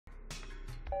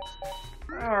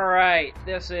Alright,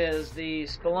 this is the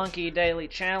Spelunky Daily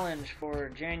Challenge for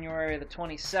January the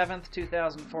 27th,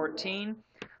 2014.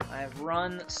 I've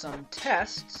run some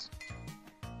tests,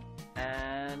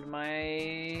 and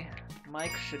my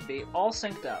mic should be all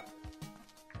synced up.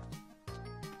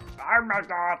 Oh my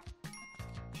god!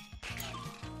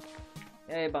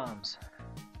 Yay, bombs.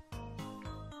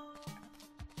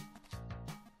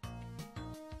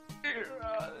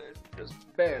 Just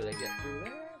barely get through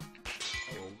there.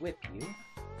 I will whip you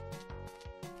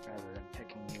rather than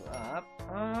picking you up.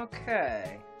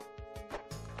 Okay.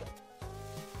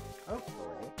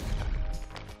 Hopefully.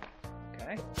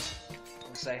 Okay.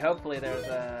 I'll say hopefully there's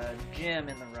a gem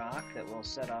in the rock that will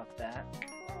set off that,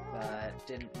 but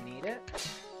didn't need it.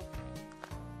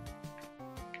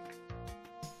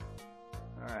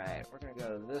 Alright, we're gonna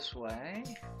go this way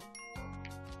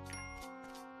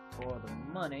for the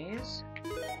monies.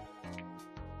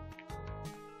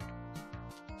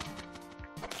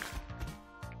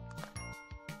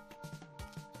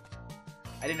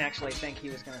 I didn't actually think he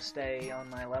was going to stay on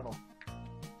my level.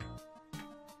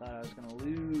 Thought I was going to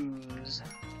lose.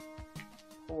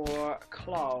 Poor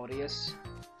Claudius.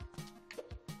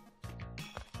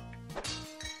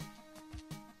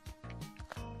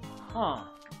 Huh.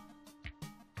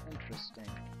 Interesting.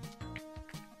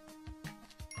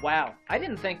 Wow. I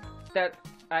didn't think that...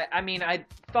 I mean, I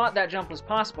thought that jump was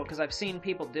possible because I've seen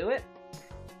people do it,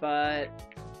 but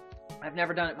I've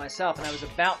never done it myself, and I was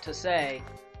about to say...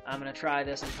 I'm gonna try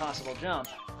this impossible jump.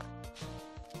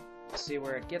 See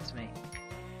where it gets me.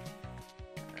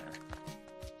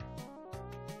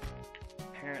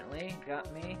 Apparently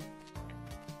got me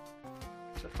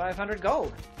to 500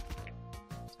 gold.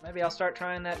 So maybe I'll start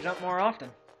trying that jump more often.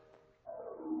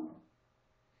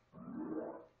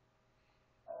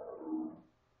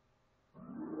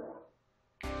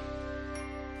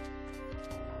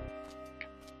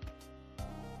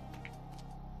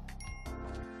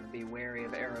 Be wary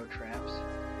of arrow traps.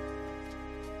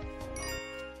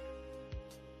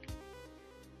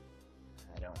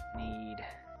 I don't need...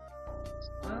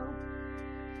 Well...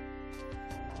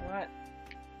 What?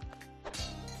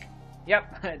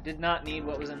 Yep, I did not need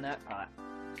what was in that pot.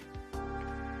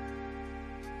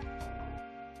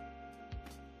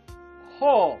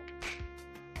 Hole!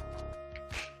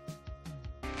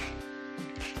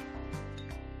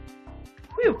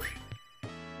 Whew!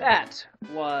 That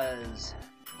was...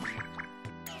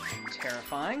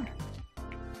 terrifying.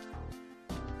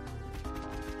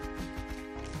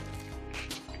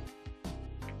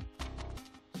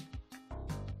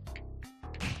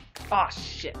 Ah,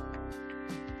 shit.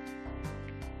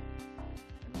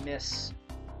 Miss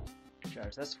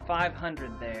charge. That's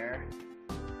 500 there.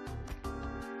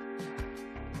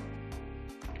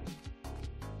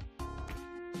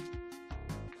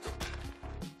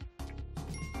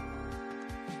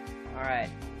 Alright.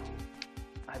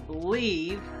 I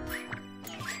believe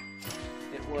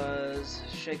it was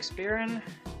Shakespearean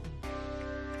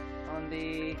on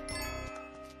the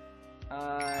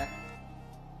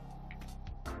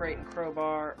Crate and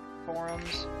Crowbar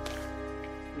forums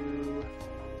who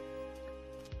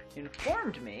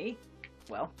informed me,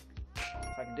 well,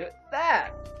 if I can do it,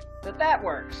 that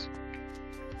works.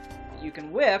 You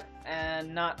can whip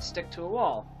and not stick to a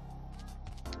wall.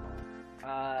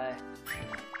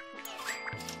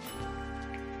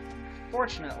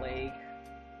 Unfortunately,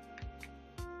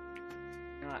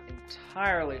 not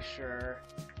entirely sure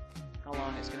how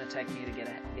long it's going to take me to get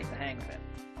the hang of it.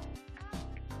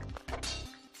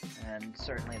 And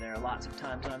certainly there are lots of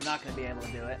times when I'm not going to be able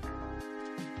to do it.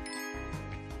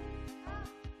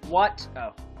 What?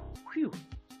 Oh. Whew.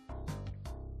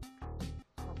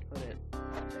 I'll put it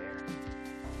there.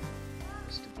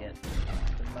 Just to get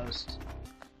the most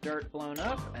dirt blown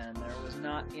up, and there was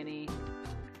not any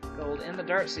gold in the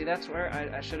dirt. See, that's where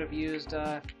I should have used,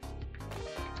 I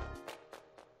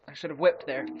should have whipped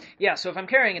there. Yeah, so if I'm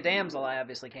carrying a damsel, I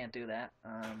obviously can't do that.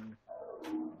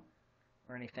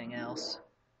 Or anything else.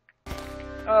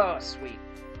 Oh, sweet.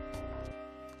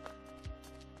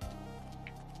 If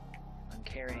I'm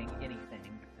carrying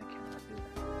anything, I cannot do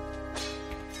that.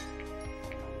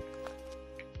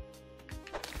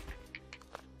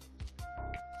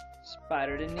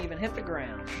 Spider didn't even hit the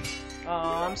ground. Oh,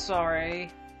 I'm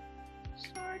sorry.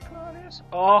 Sorry, Claudius.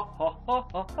 Oh, ho, ho,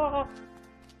 ho, ho.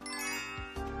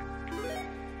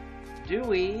 Do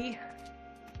we?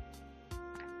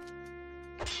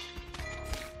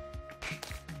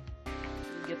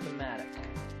 Get the Matic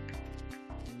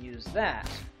and use that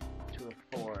to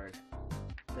afford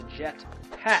the jet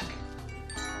pack.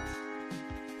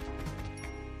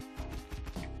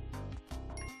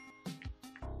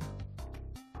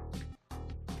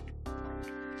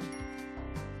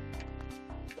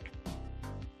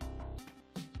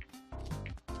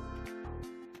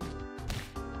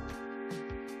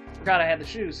 Forgot I had the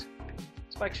shoes.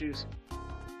 Spike shoes.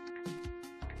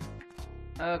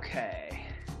 Okay.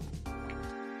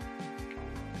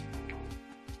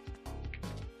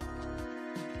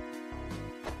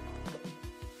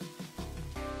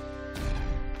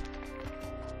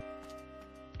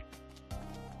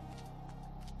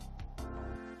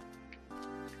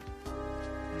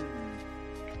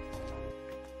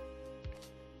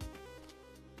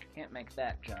 Can't make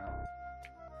that jump.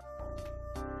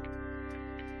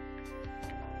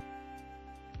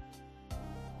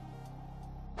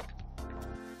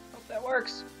 Hope that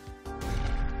works.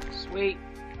 Sweet.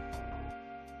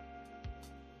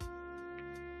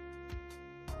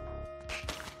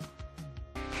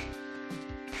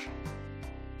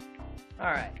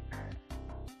 Alright.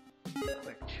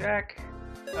 Quick check.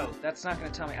 Oh, that's not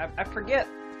going to tell me. I forget.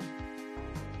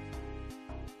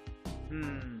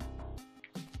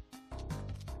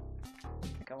 I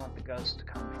think I want the ghost to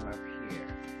come from over here.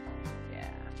 Yeah.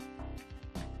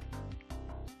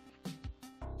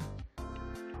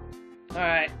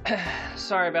 Alright.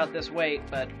 Sorry about this wait,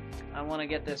 but I want to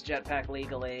get this jetpack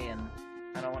legally, and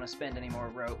I don't want to spend any more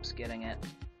ropes getting it.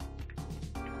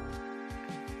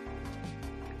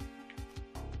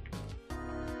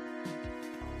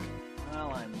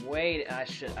 Well, I'm waiting. I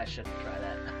shouldn't try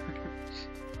that.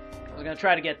 I was gonna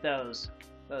try to get those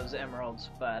emeralds,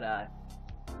 but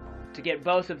to get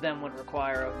both of them would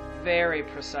require a very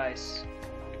precisely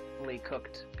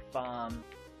cooked bomb,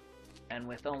 and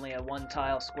with only a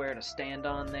 1-tile square to stand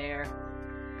on there.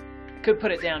 I could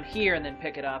put it down here and then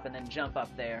pick it up and then jump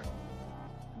up there,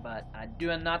 but I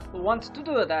do not want to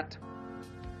do that.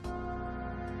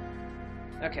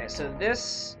 Okay, so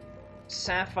this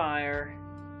sapphire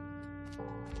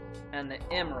and the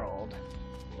emerald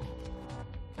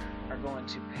are going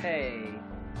to pay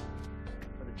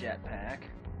for the jetpack.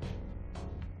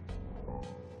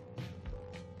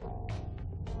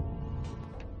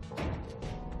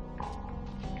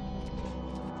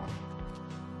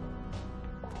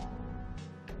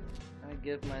 I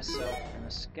give myself an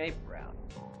escape route.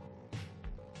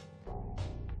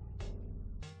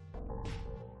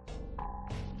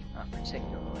 Not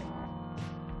particularly.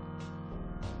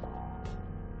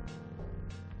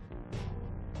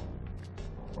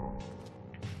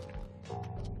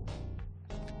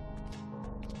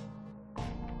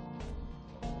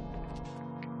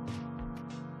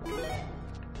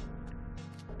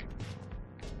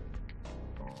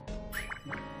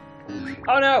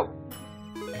 Oh no!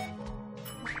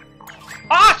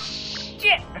 Ah,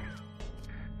 shit!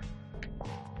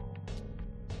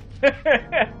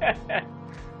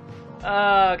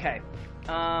 Okay.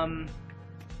 I'm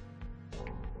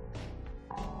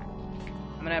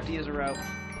gonna have to use a rope.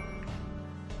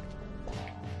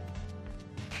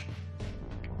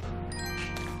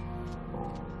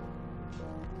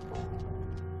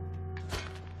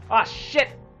 Ah, shit!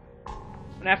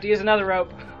 I'm gonna have to use another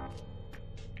rope.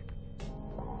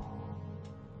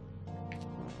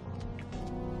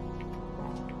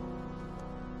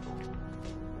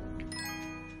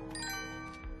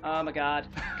 Oh my god.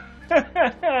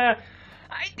 I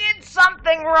did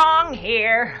something wrong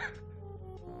here.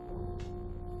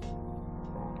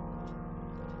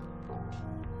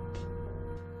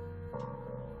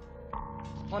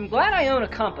 Well, I'm glad I own a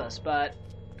compass, but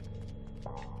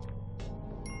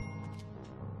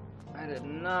I did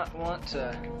not want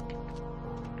to...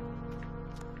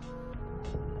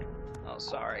 Oh,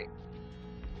 sorry.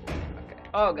 Okay.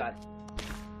 Oh god.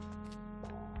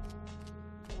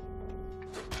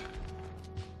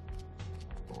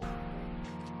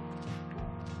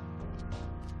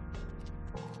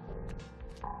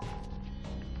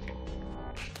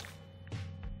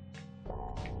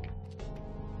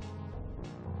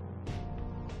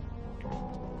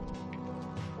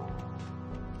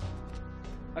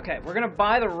 Okay, we're gonna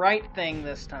buy the right thing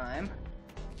this time.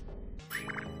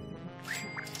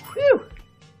 Whew!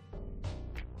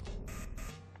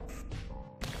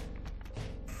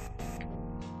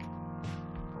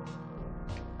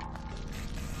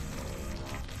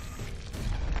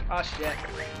 Oh shit.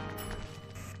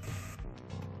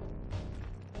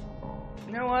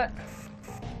 You know what?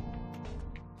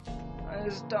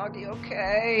 Is doggy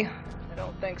okay? I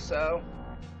don't think so.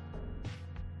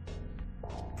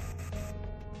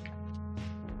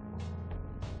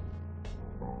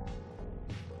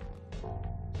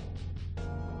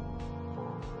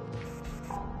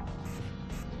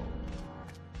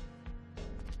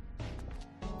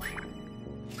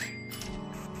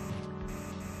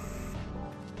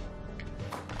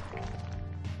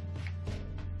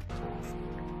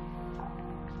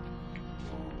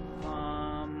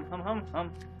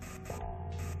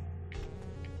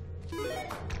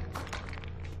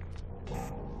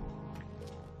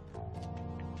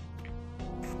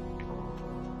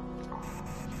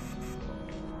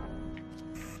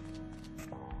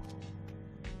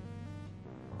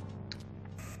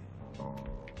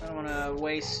 don't want to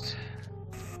waste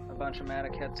a bunch of Mata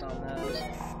kits on those.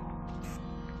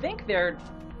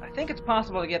 I think it's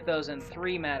possible to get those in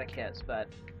 3 Mata kits, but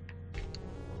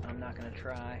I'm not going to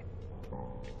try.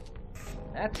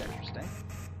 That's interesting.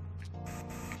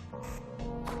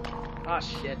 Oh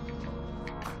shit.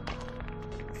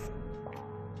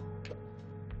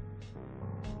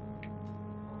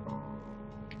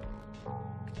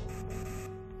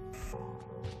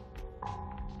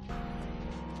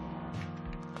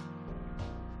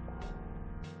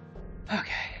 Okay.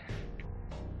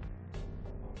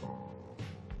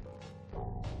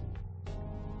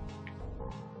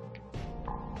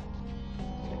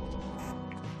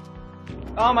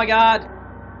 Oh my god!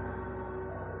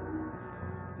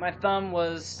 My thumb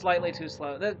was slightly too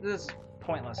slow. This is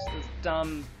pointless. This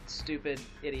dumb, stupid,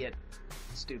 idiot,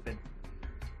 stupid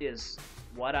is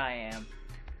what I am.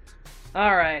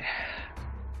 Alright.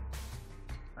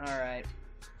 Alright.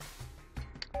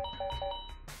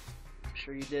 I'm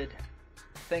sure you did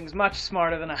things much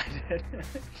smarter than I did.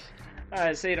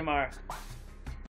 Alright, see you tomorrow.